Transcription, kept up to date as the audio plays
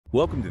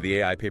Welcome to the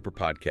AI Paper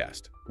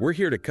Podcast. We're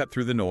here to cut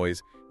through the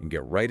noise and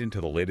get right into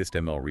the latest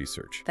ML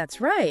research.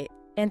 That's right.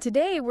 And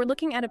today we're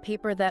looking at a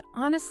paper that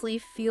honestly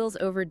feels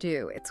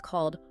overdue. It's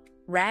called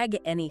RAG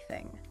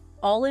Anything,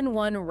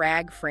 all-in-one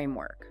RAG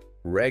framework.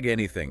 RAG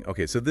Anything.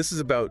 Okay, so this is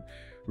about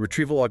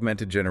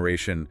Retrieval-Augmented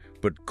Generation,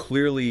 but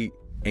clearly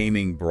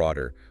aiming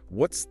broader.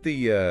 What's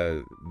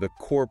the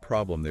core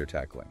problem they're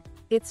tackling?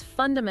 It's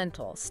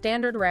fundamental.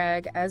 Standard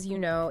RAG, as you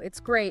know, it's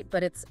great,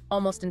 but it's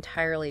almost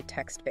entirely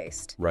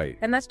text-based. Right.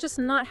 And that's just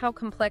not how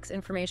complex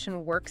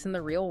information works in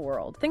the real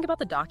world. Think about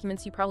the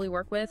documents you probably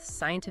work with: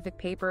 scientific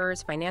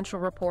papers, financial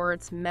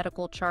reports,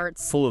 medical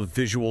charts. Full of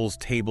visuals,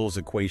 tables,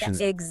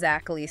 equations.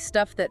 Exactly.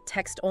 Stuff that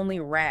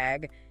text-only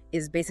RAG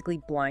is basically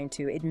blind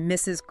to. It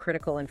misses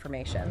critical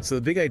information. So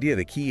the big idea,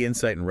 the key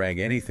insight in RAG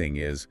Anything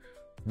is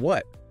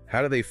what?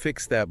 How do they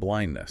fix that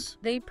blindness?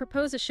 They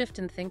propose a shift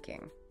in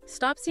thinking.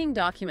 Stop seeing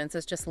documents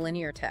as just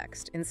linear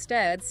text.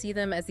 Instead, see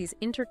them as these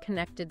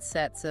interconnected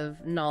sets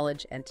of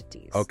knowledge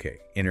entities. Okay,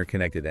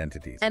 interconnected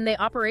entities. And they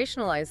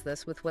operationalize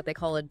this with what they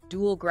call a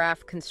dual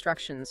graph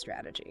construction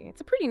strategy.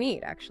 It's pretty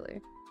neat,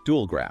 actually.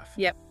 Dual graph.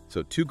 Yep.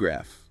 So two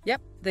graph.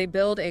 Yep. They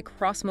build a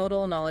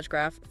cross-modal knowledge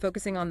graph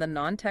focusing on the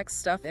non-text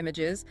stuff,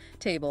 images,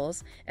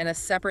 tables, and a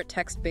separate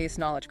text-based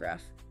knowledge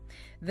graph.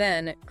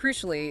 Then,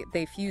 crucially,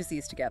 they fuse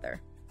these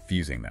together.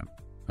 Fusing them.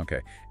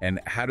 Okay. And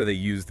how do they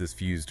use this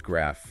fused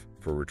graph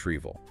for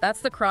retrieval?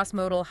 That's the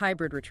cross-modal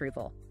hybrid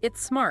retrieval. It's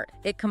smart.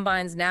 It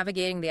combines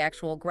navigating the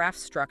actual graph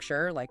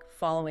structure, like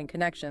following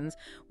connections,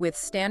 with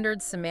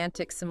standard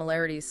semantic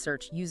similarities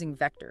search using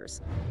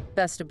vectors.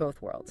 Best of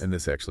both worlds. And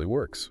this actually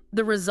works.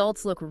 The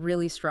results look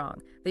really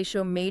strong. They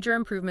show major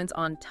improvements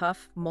on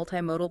tough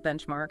multimodal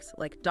benchmarks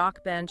like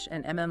DocBench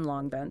and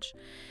MMLongBench.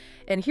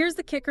 And here's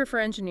the kicker for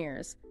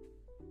engineers.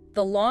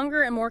 The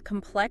longer and more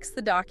complex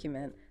the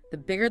document, the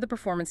bigger the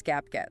performance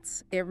gap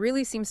gets. It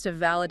really seems to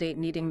validate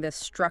needing this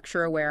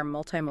structure-aware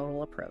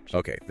multimodal approach.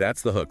 Okay,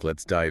 that's the hook.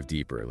 Let's dive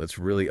deeper. Let's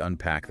really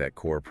unpack that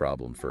core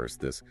problem first,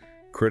 this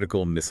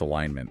critical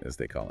misalignment, as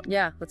they call it.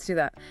 Yeah, let's do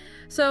that.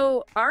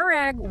 So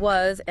RAG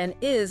was and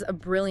is a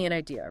brilliant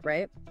idea,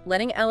 right?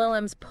 Letting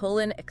LLMs pull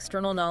in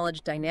external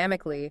knowledge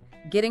dynamically,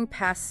 getting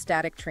past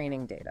static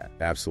training data.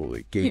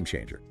 Absolutely. Game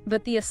changer.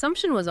 But the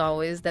assumption was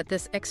always that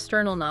this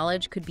external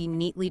knowledge could be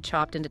neatly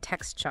chopped into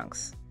text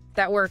chunks.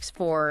 That works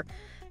for,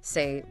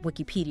 say,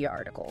 Wikipedia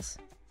articles.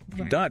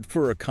 Not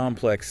for a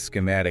complex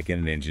schematic in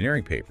an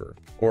engineering paper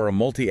or a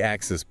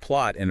multi-axis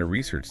plot in a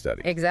research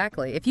study.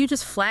 Exactly. If you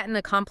just flatten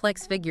a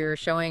complex figure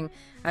showing,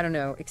 I don't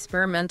know,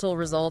 experimental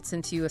results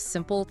into a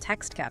simple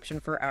text caption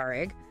for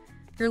RAG,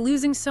 you're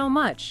losing so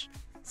much.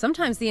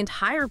 Sometimes the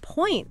entire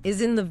point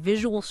is in the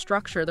visual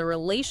structure, the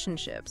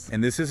relationships.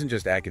 And this isn't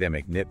just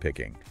academic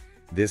nitpicking.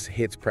 This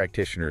hits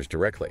practitioners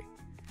directly.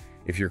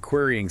 If you're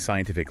querying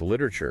scientific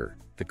literature,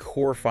 the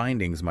core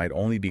findings might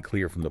only be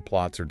clear from the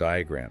plots or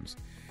diagrams.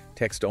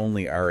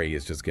 Text-only RA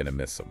is just going to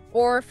miss them.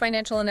 Or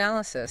financial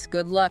analysis.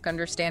 Good luck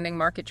understanding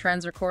market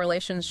trends or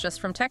correlations just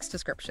from text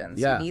descriptions.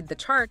 Yeah. You need the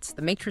charts,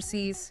 the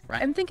matrices.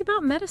 Right. And think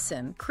about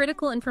medicine.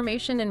 Critical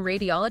information in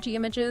radiology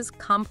images,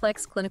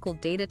 complex clinical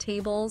data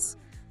tables.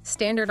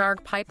 Standard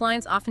ARG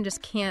pipelines often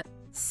just can't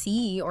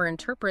see or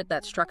interpret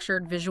that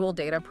structured visual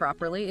data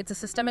properly. It's a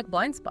systemic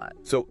blind spot.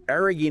 So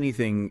RAG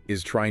Anything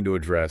is trying to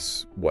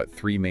address, what,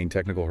 three main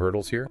technical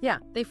hurdles here? Yeah,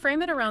 they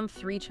frame it around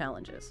three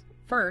challenges.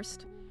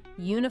 First,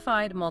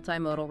 unified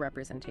multimodal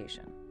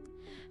representation.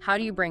 How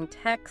do you bring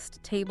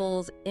text,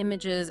 tables,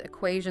 images,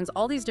 equations,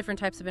 all these different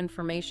types of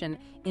information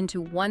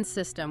into one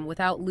system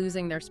without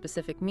losing their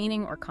specific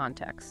meaning or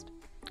context?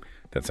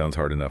 That sounds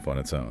hard enough on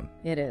its own.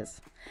 It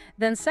is.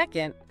 Then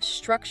second,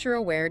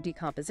 structure-aware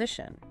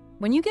decomposition.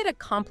 When you get a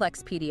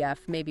complex PDF,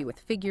 maybe with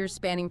figures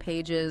spanning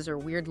pages or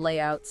weird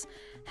layouts,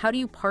 how do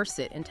you parse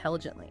it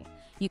intelligently?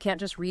 You can't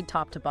just read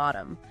top to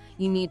bottom.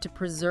 You need to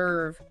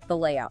preserve the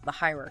layout, the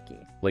hierarchy.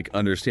 Like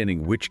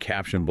understanding which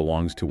caption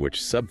belongs to which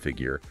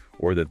subfigure,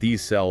 or that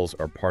these cells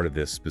are part of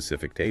this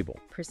specific table.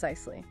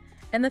 Precisely.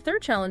 And the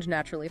third challenge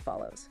naturally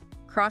follows: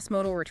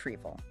 cross-modal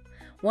retrieval.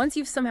 Once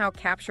you've somehow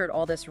captured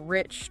all this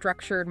rich,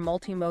 structured,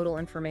 multimodal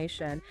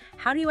information,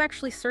 how do you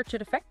actually search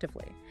it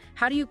effectively?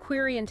 How do you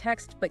query in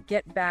text but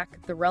get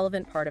back the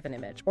relevant part of an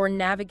image, or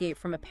navigate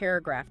from a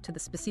paragraph to the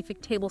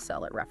specific table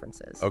cell it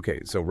references? Okay,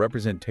 so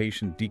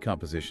representation,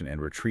 decomposition, and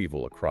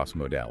retrieval across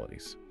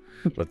modalities.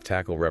 Let's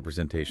tackle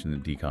representation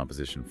and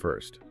decomposition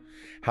first.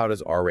 How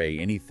does RA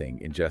Anything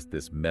ingest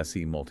this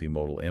messy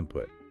multimodal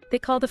input? They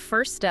call the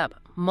first step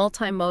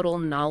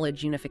multimodal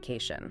knowledge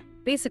unification,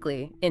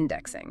 basically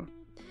indexing.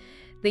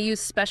 They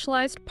use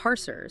specialized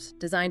parsers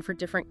designed for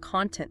different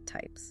content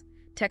types: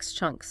 text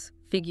chunks,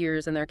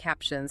 figures and their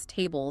captions,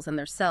 tables and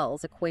their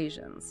cells,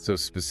 equations. So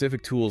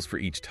specific tools for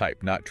each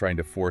type, not trying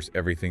to force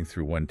everything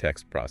through one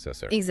text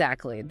processor.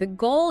 Exactly. The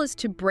goal is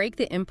to break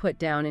the input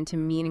down into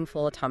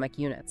meaningful atomic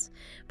units.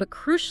 But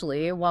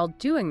crucially, while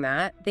doing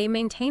that, they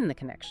maintain the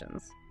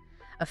connections.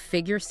 A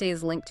figure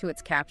stays linked to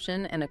its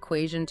caption, an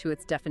equation to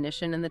its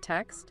definition in the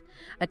text.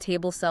 a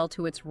table cell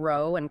to its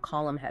row and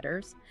column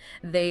headers.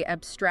 They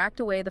abstract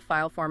away the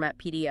file format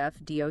PDF,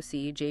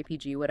 DOC,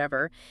 JPG,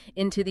 whatever,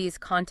 into these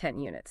content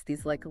units,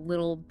 these like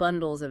little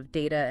bundles of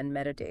data and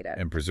metadata.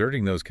 And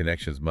preserving those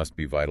connections must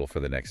be vital for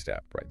the next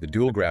step, right? The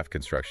dual graph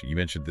construction. You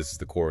mentioned this is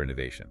the core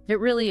innovation. It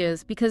really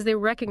is, because they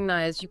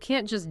recognize you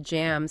can't just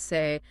jam,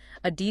 say,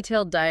 a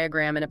detailed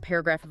diagram and a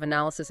paragraph of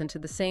analysis into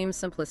the same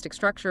simplistic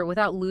structure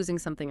without losing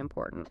something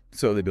important.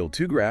 So they build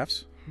two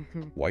graphs.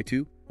 Why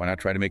two? Why not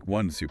try to make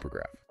one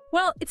supergraph?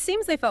 Well, it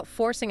seems they felt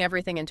forcing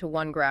everything into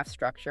one graph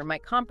structure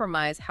might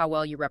compromise how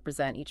well you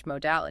represent each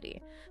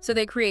modality. So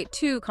they create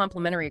two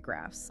complementary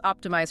graphs,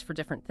 optimized for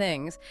different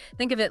things.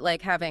 Think of it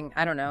like having,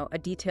 I don't know, a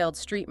detailed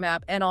street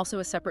map and also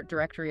a separate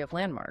directory of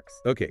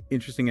landmarks. Okay,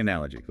 interesting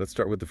analogy. Let's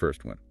start with the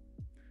first one.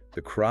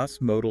 The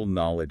cross-modal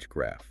knowledge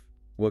graph.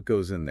 What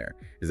goes in there?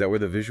 Is that where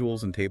the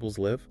visuals and tables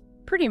live?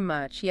 Pretty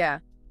much, yeah.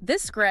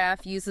 This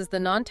graph uses the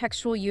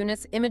non-textual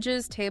units,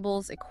 images,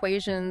 tables,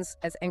 equations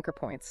as anchor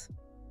points.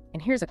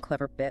 And here's a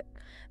clever bit.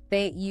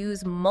 They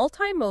use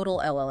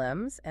multimodal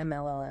LLMs,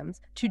 MLLMs,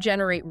 to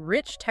generate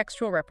rich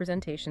textual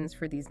representations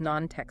for these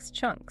non-text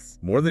chunks.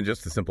 More than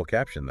just a simple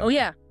caption, though. Oh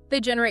yeah, they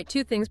generate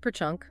two things per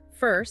chunk.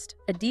 First,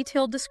 a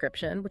detailed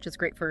description, which is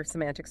great for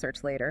semantic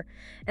search later.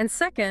 And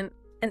second,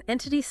 an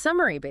entity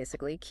summary,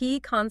 basically, key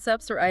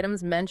concepts or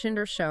items mentioned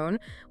or shown,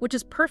 which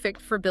is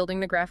perfect for building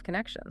the graph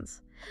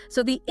connections.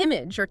 So the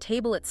image or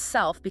table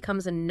itself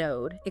becomes a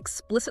node,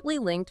 explicitly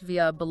linked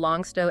via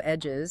belongs to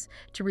edges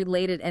to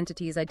related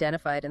entities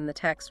identified in the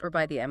text or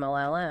by the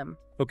MLLM.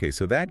 Okay,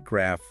 so that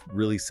graph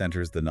really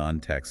centers the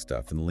non-text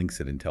stuff and links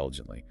it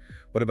intelligently.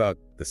 What about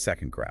the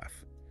second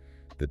graph,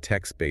 the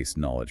text-based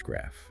knowledge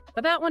graph?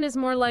 But that one is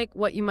more like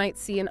what you might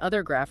see in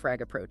other GraphRag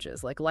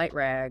approaches, like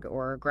LightRag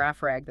or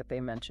GraphRag that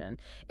they mention.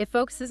 It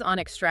focuses on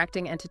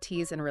extracting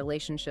entities and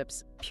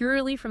relationships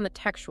purely from the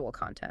textual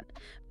content,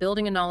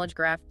 building a knowledge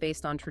graph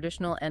based on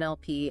traditional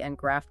NLP and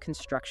graph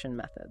construction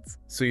methods.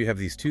 So you have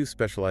these two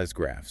specialized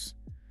graphs.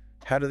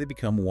 How do they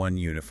become one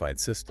unified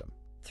system?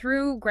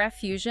 Through graph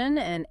fusion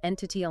and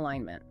entity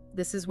alignment.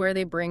 This is where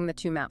they bring the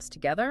two maps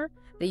together.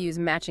 They use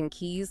matching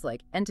keys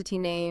like entity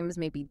names,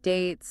 maybe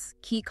dates,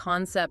 key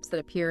concepts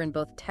that appear in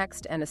both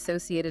text and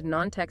associated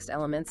non-text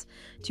elements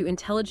to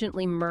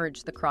intelligently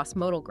merge the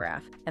cross-modal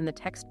graph and the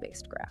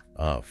text-based graph.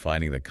 Oh,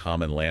 finding the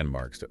common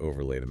landmarks to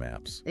overlay the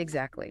maps.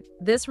 Exactly.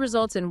 This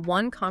results in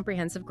one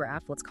comprehensive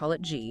graph, let's call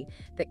it G,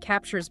 that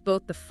captures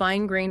both the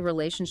fine-grained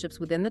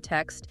relationships within the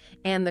text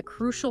and the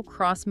crucial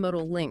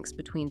cross-modal links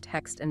between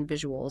text and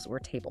visuals or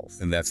tables.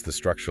 And that's the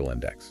structural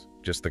index,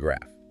 just the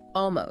graph.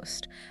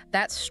 Almost.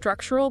 That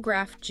structural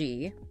graph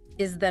G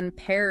is then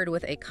paired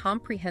with a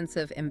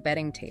comprehensive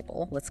embedding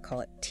table, let's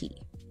call it T.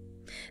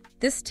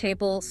 This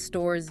table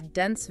stores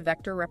dense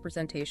vector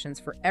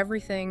representations for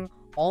everything,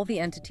 all the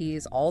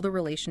entities, all the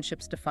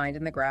relationships defined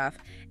in the graph,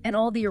 and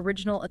all the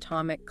original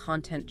atomic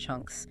content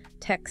chunks,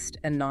 text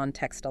and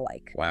non-text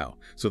alike. Wow.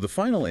 So the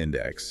final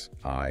index,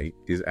 I,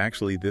 is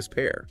actually this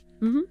pair.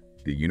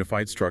 The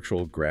unified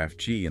structural graph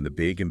G and the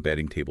big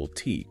embedding table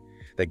T.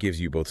 That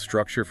gives you both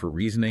structure for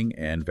reasoning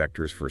and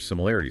vectors for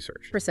similarity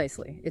search.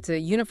 Precisely. It's a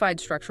unified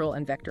structural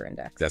and vector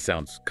index. That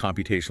sounds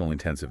computationally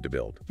intensive to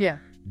build. Yeah.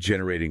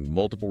 Generating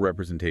multiple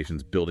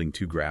representations, building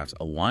two graphs,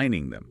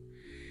 aligning them.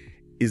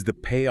 Is the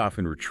payoff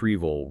in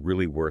retrieval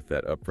really worth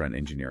that upfront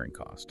engineering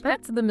cost?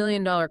 That's the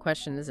million-dollar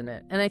question, isn't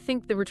it? And I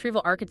think the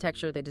retrieval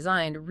architecture they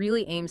designed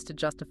really aims to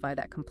justify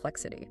that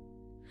complexity.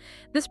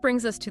 This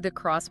brings us to the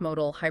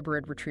cross-modal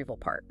hybrid retrieval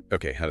part.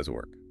 Okay, how does it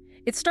work?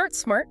 It starts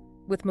smart,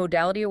 with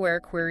modality-aware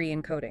query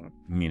encoding.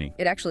 Meaning?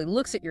 It actually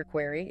looks at your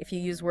query. If you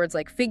use words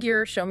like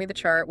figure, show me the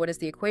chart, what is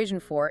the equation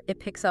for, it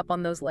picks up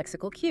on those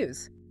lexical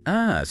cues.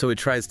 Ah, so it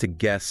tries to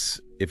guess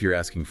if you're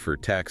asking for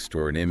text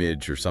or an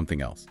image or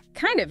something else.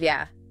 Kind of,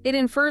 yeah. It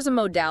infers a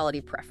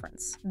modality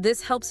preference.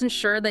 This helps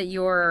ensure that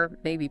your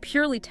maybe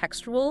purely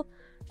textual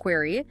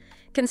query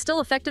can still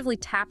effectively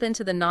tap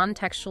into the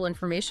non-textual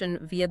information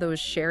via those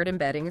shared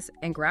embeddings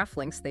and graph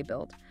links they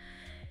build.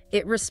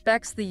 It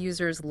respects the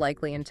user's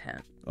likely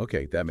intent.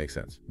 Okay, that makes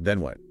sense. Then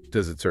what?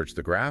 Does it search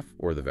the graph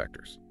or the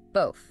vectors?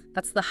 Both.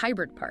 That's the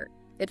hybrid part.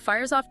 It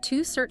fires off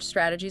two search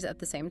strategies at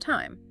the same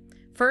time.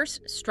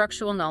 First,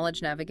 structural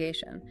knowledge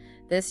navigation.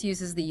 This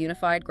uses the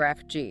unified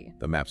graph G.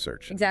 The map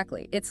search.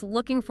 Exactly. It's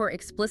looking for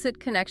explicit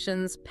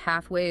connections,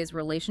 pathways,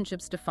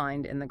 relationships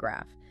defined in the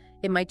graph.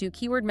 It might do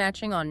keyword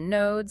matching on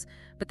nodes,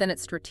 but then it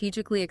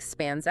strategically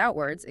expands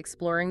outwards,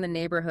 exploring the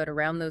neighborhood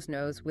around those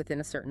nodes within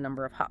a certain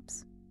number of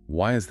hops.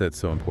 Why is that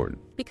so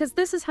important? Because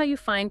this is how you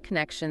find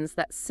connections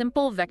that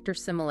simple vector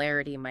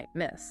similarity might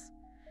miss.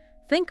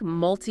 Think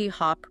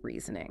multi-hop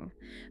reasoning,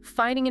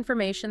 finding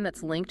information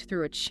that's linked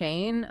through a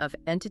chain of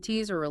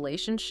entities or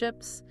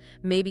relationships,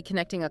 maybe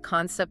connecting a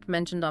concept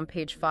mentioned on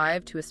page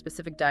 5 to a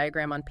specific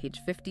diagram on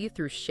page 50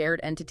 through shared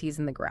entities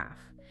in the graph.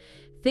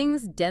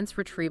 Things dense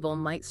retrieval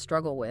might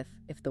struggle with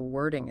if the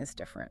wording is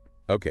different.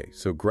 Okay,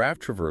 so graph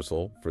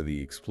traversal for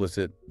the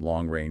explicit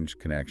long-range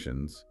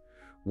connections.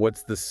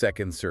 What's the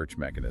second search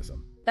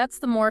mechanism? That's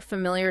the more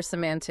familiar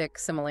semantic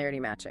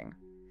similarity matching.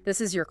 This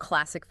is your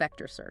classic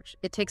vector search.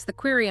 It takes the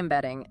query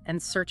embedding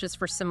and searches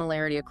for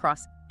similarity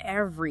across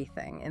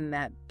everything in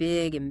that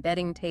big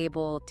embedding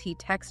table,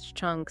 t-text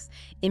chunks,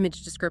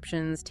 image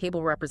descriptions,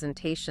 table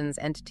representations,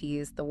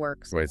 entities, the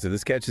works. Right, so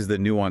this catches the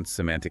nuanced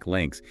semantic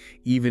links,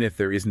 even if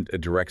there isn't a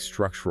direct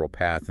structural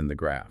path in the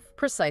graph.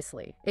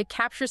 Precisely. It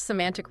captures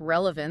semantic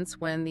relevance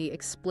when the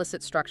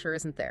explicit structure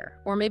isn't there.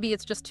 Or maybe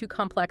it's just too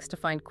complex to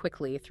find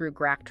quickly through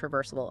graph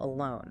traversal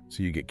alone.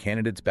 So you get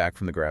candidates back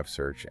from the graph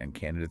search and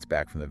candidates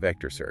back from the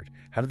vector search.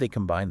 How do they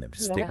combine them to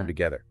stick them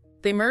together?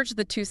 They merge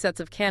the two sets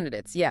of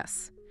candidates,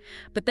 yes.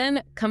 But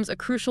then comes a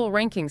crucial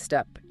ranking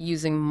step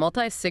using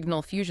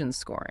multi-signal fusion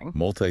scoring.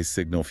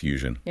 Multi-signal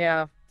fusion.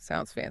 Yeah,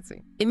 sounds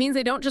fancy. It means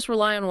they don't just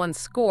rely on one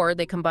score,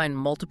 they combine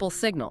multiple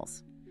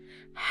signals.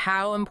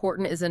 How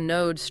important is a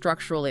node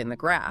structurally in the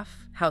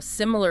graph? How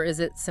similar is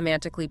it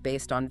semantically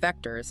based on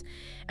vectors?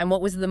 And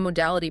what was the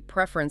modality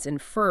preference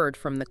inferred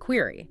from the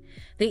query?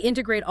 They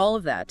integrate all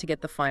of that to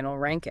get the final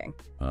ranking.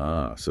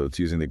 So it's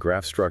using the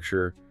graph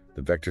structure,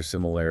 the vector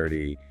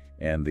similarity,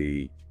 and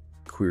the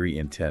query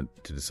intent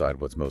to decide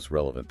what's most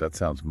relevant. That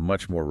sounds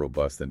much more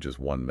robust than just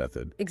one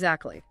method.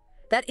 Exactly.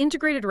 That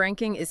integrated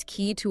ranking is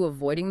key to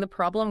avoiding the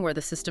problem where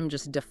the system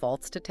just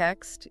defaults to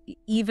text,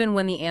 even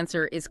when the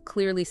answer is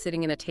clearly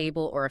sitting in a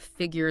table or a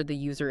figure the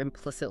user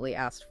implicitly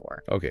asked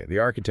for. Okay, the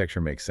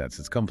architecture makes sense.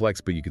 It's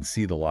complex, but you can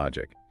see the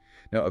logic.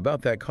 Now,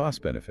 about that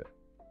cost benefit,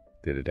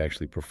 did it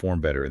actually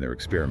perform better in their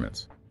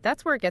experiments?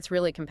 That's where it gets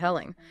really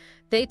compelling.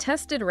 They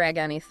tested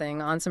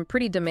RAG-Anything on some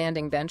pretty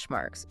demanding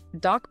benchmarks.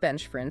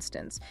 DocBench, for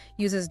instance,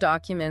 uses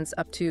documents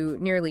up to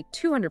nearly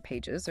 200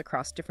 pages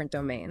across different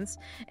domains,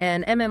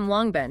 and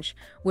MMLongBench,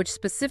 which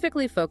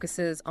specifically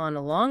focuses on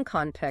long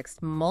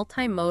context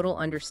multimodal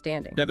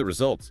understanding. Now the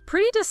results.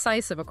 Pretty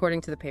decisive,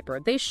 according to the paper.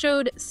 They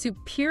showed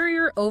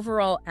superior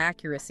overall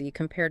accuracy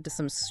compared to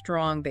some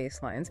strong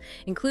baselines,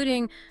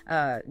 including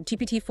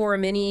GPT-4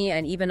 Mini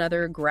and even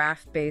other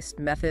graph-based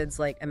methods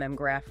like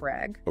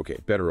MMGraphRag. Okay,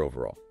 better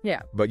overall.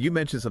 Yeah. But you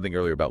mentioned something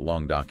earlier about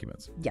long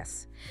documents.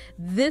 Yes.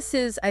 This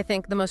is, I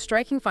think, the most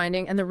striking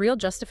finding and the real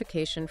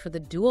justification for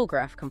the dual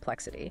graph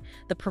complexity.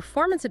 The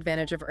performance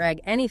advantage of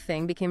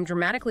RAG-Anything became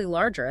dramatically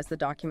larger as the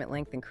document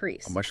length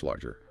increased. Much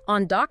larger.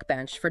 On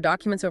DocBench, for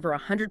documents over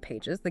 100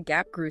 pages, the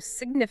gap grew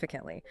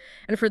significantly.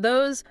 And for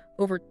those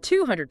over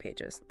 200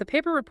 pages, the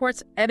paper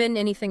reports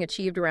RAG-Anything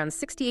achieved around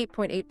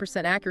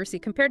 68.8% accuracy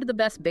compared to the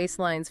best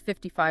baseline's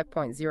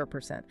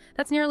 55.0%.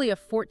 That's nearly a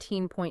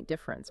 14-point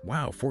difference.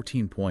 Wow,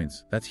 14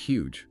 points. That's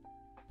huge.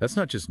 That's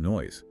not just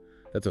noise.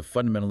 That's a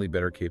fundamentally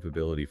better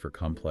capability for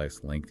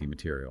complex, lengthy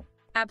material.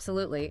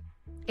 Absolutely.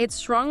 It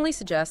strongly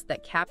suggests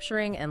that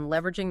capturing and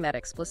leveraging that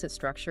explicit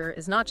structure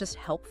is not just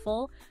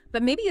helpful,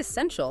 but maybe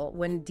essential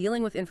when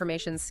dealing with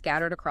information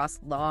scattered across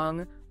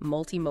long,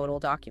 multimodal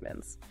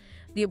documents.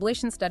 The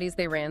Ablation Studies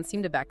they ran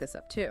seem to back this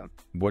up too.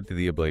 What did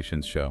the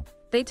ablations show?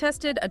 They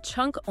tested a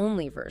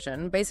chunk-only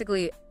version,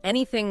 basically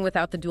anything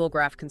without the dual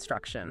graph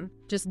construction,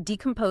 just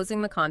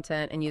decomposing the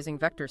content and using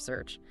vector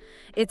search.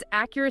 Its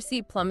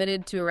accuracy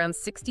plummeted to around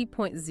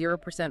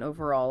 60.0%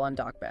 overall on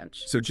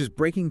DocBench. So just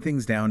breaking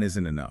things down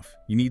isn't enough.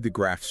 You need the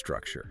graph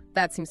structure.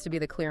 That seems to be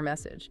the clear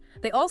message.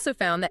 They also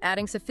found that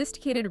adding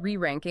sophisticated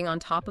re-ranking on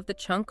top of the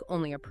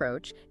chunk-only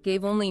approach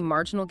gave only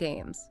marginal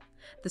gains.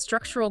 The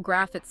structural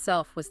graph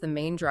itself was the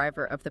main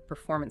driver of the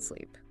performance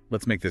leap.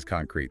 Let's make this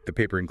concrete. The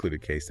paper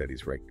included case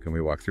studies, right? Can we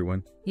walk through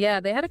one? Yeah,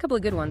 they had a couple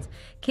of good ones.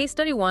 Case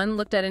study 1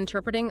 looked at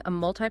interpreting a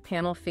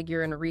multi-panel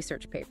figure in a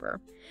research paper.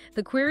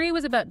 The query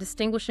was about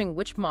distinguishing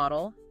which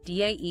model,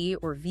 DAE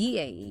or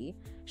VAE,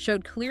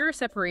 showed clearer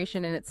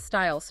separation in its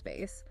style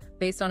space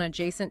based on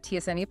adjacent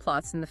TSNE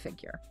plots in the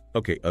figure.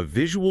 Okay, a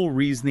visual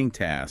reasoning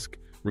task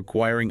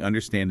requiring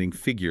understanding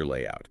figure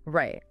layout.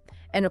 Right.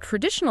 And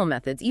traditional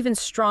methods, even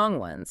strong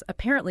ones,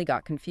 apparently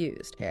got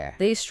confused. Yeah.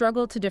 They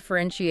struggled to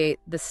differentiate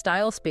the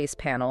style space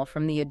panel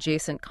from the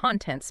adjacent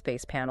content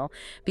space panel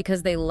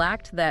because they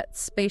lacked that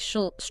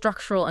spatial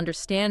structural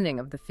understanding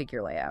of the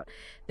figure layout.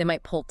 They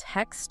might pull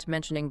text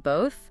mentioning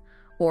both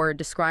or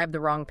describe the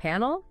wrong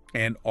panel.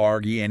 And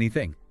argue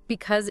anything.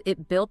 Because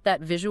it built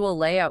that visual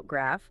layout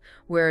graph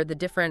where the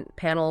different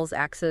panels,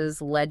 axes,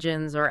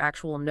 legends, or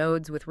actual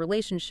nodes with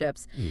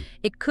relationships,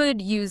 it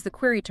could use the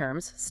query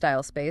terms,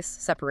 style space,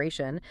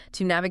 separation,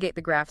 to navigate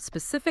the graph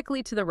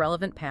specifically to the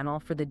relevant panel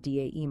for the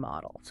DAE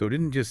model. So it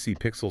didn't just see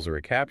pixels or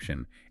a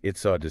caption, it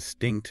saw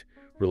distinct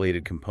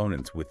related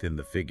components within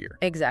the figure.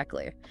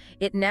 Exactly.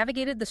 It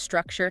navigated the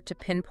structure to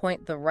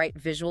pinpoint the right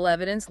visual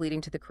evidence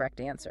leading to the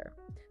correct answer.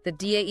 The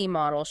DAE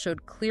model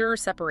showed clearer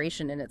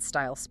separation in its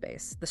style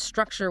space. The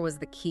structure was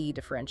the key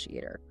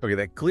differentiator. Okay,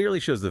 that clearly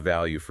shows the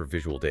value for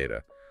visual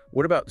data.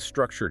 What about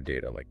structured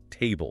data, like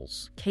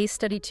tables? Case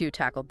study 2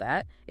 tackled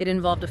that. It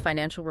involved a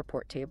financial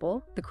report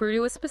table. The query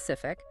was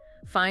specific.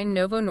 Find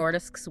Novo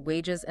Nordisk's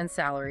wages and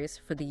salaries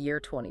for the year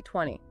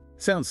 2020.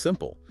 Sounds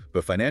simple,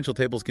 but financial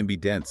tables can be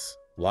dense.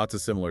 Lots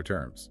of similar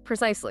terms.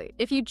 Precisely.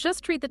 If you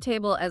just treat the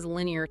table as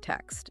linear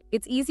text,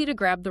 it's easy to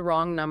grab the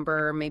wrong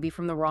number, maybe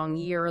from the wrong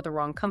year or the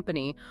wrong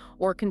company,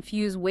 or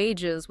confuse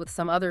wages with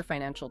some other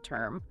financial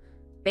term.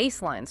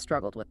 Baseline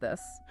struggled with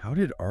this. How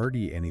did RD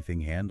anything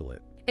handle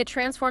it? It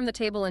transformed the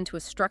table into a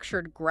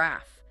structured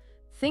graph.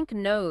 Think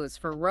nose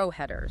for row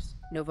headers,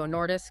 Novo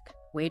Nordisk,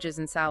 wages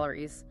and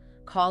salaries,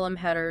 column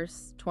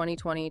headers,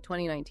 2020,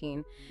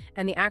 2019,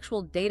 and the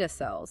actual data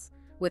cells,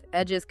 with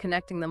edges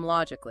connecting them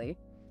logically.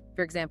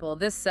 For example,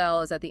 this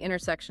cell is at the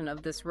intersection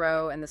of this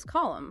row and this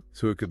column.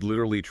 So it could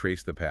literally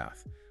trace the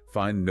path.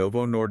 Find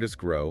Novo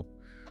Nordisk row,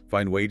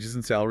 find wages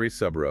and salaries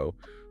subrow,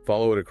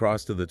 follow it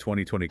across to the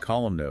 2020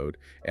 column node,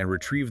 and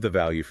retrieve the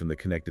value from the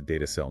connected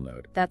data cell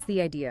node. That's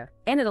the idea.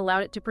 And it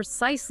allowed it to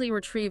precisely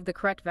retrieve the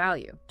correct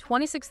value,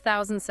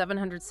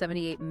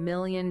 26,778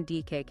 million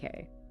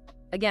DKK.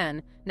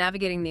 Again,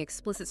 navigating the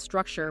explicit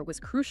structure was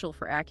crucial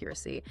for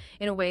accuracy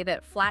in a way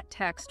that flat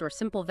text or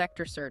simple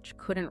vector search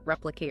couldn't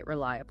replicate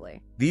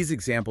reliably. These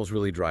examples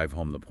really drive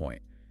home the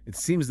point. It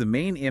seems the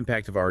main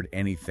impact of RD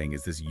anything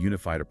is this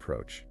unified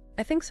approach.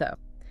 I think so.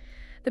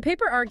 The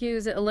paper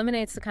argues it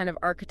eliminates the kind of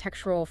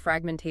architectural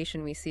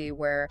fragmentation we see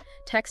where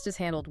text is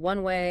handled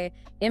one way,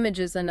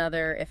 images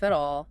another, if at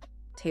all,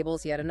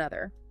 tables yet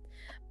another.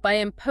 By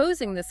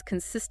imposing this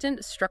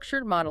consistent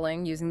structured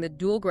modeling using the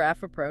dual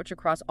graph approach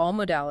across all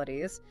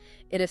modalities,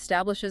 it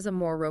establishes a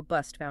more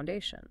robust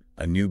foundation.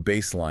 A new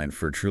baseline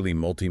for truly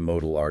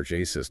multimodal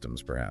RJ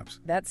systems, perhaps.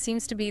 That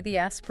seems to be the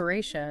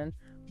aspiration.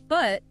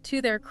 But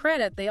to their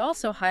credit, they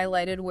also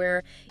highlighted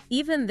where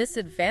even this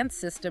advanced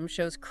system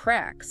shows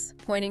cracks,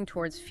 pointing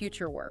towards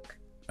future work.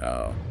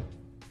 Oh.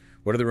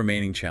 What are the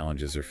remaining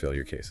challenges or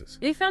failure cases?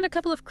 They found a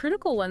couple of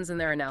critical ones in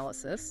their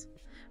analysis.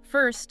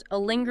 First, a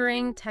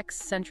lingering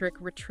text-centric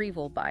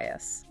retrieval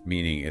bias.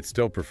 Meaning it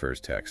still prefers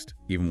text,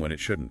 even when it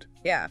shouldn't.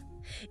 Yeah.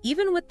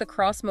 Even with the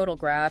cross-modal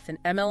graph and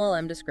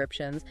MLLM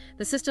descriptions,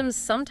 the systems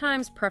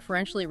sometimes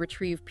preferentially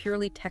retrieve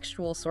purely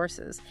textual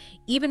sources,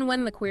 even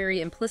when the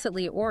query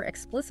implicitly or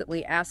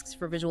explicitly asks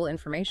for visual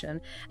information,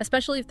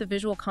 especially if the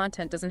visual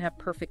content doesn't have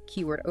perfect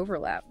keyword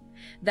overlap.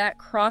 That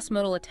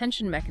cross-modal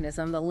attention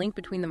mechanism, the link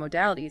between the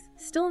modalities,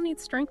 still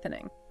needs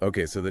strengthening.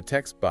 Okay, so the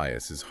text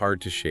bias is hard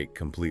to shake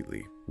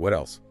completely. What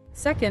else?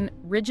 Second,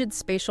 rigid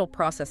spatial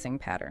processing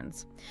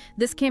patterns.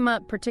 This came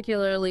up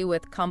particularly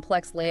with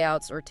complex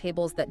layouts or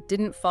tables that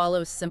didn't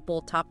follow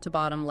simple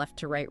top-to-bottom,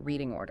 left-to-right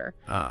reading order.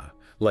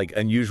 Like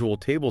unusual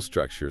table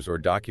structures or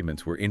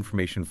documents where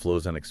information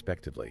flows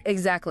unexpectedly.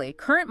 Exactly.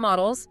 Current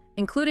models,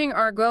 including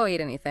Argo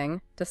 8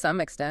 anything, to some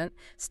extent,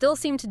 still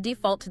seem to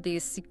default to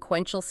these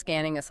sequential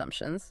scanning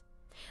assumptions.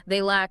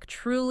 They lack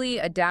truly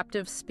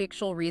adaptive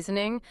spatial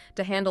reasoning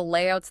to handle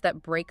layouts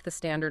that break the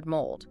standard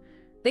mold.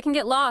 They can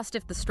get lost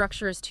if the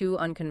structure is too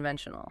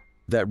unconventional.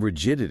 That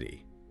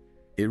rigidity,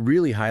 it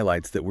really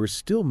highlights that we're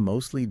still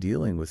mostly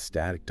dealing with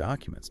static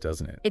documents,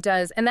 doesn't it? It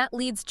does, and that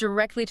leads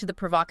directly to the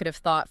provocative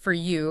thought for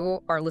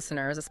you, our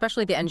listeners,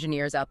 especially the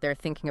engineers out there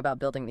thinking about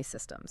building these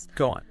systems.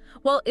 Go on.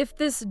 Well, if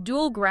this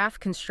dual graph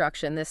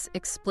construction, this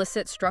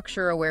explicit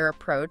structure-aware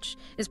approach,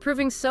 is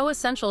proving so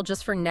essential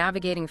just for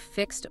navigating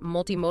fixed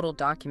multimodal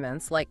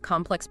documents like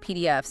complex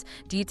PDFs,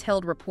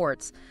 detailed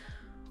reports,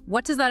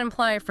 what does that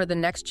imply for the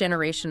next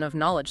generation of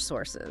knowledge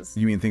sources?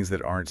 You mean things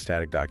that aren't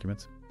static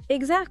documents?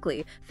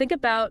 Exactly. Think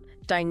about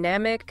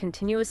dynamic,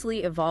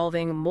 continuously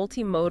evolving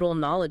multimodal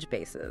knowledge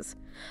bases,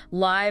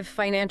 live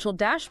financial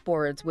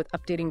dashboards with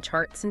updating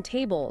charts and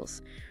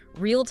tables,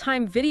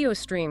 real-time video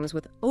streams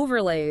with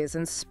overlays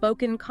and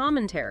spoken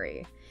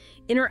commentary,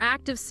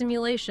 interactive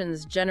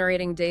simulations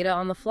generating data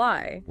on the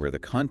fly. Where the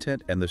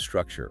content and the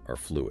structure are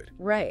fluid.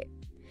 Right.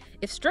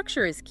 If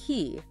structure is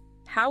key,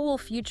 how will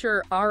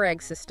future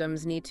RAG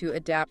systems need to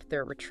adapt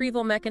their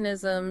retrieval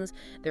mechanisms,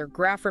 their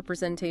graph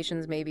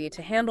representations maybe,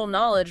 to handle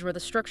knowledge where the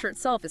structure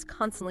itself is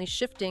constantly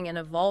shifting and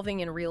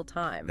evolving in real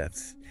time?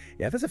 That's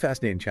a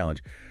fascinating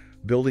challenge.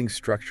 Building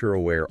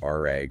structure-aware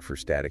RAG for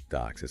static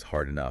docs is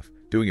hard enough.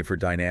 Doing it for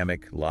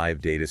dynamic,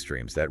 live data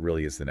streams, that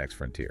really is the next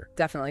frontier.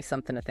 Definitely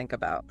something to think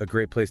about. A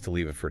great place to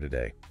leave it for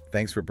today.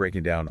 Thanks for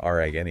breaking down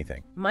RAG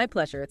anything. My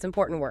pleasure. It's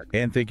important work.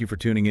 And thank you for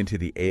tuning into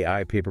the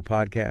AI Paper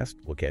Podcast.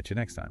 We'll catch you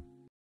next time.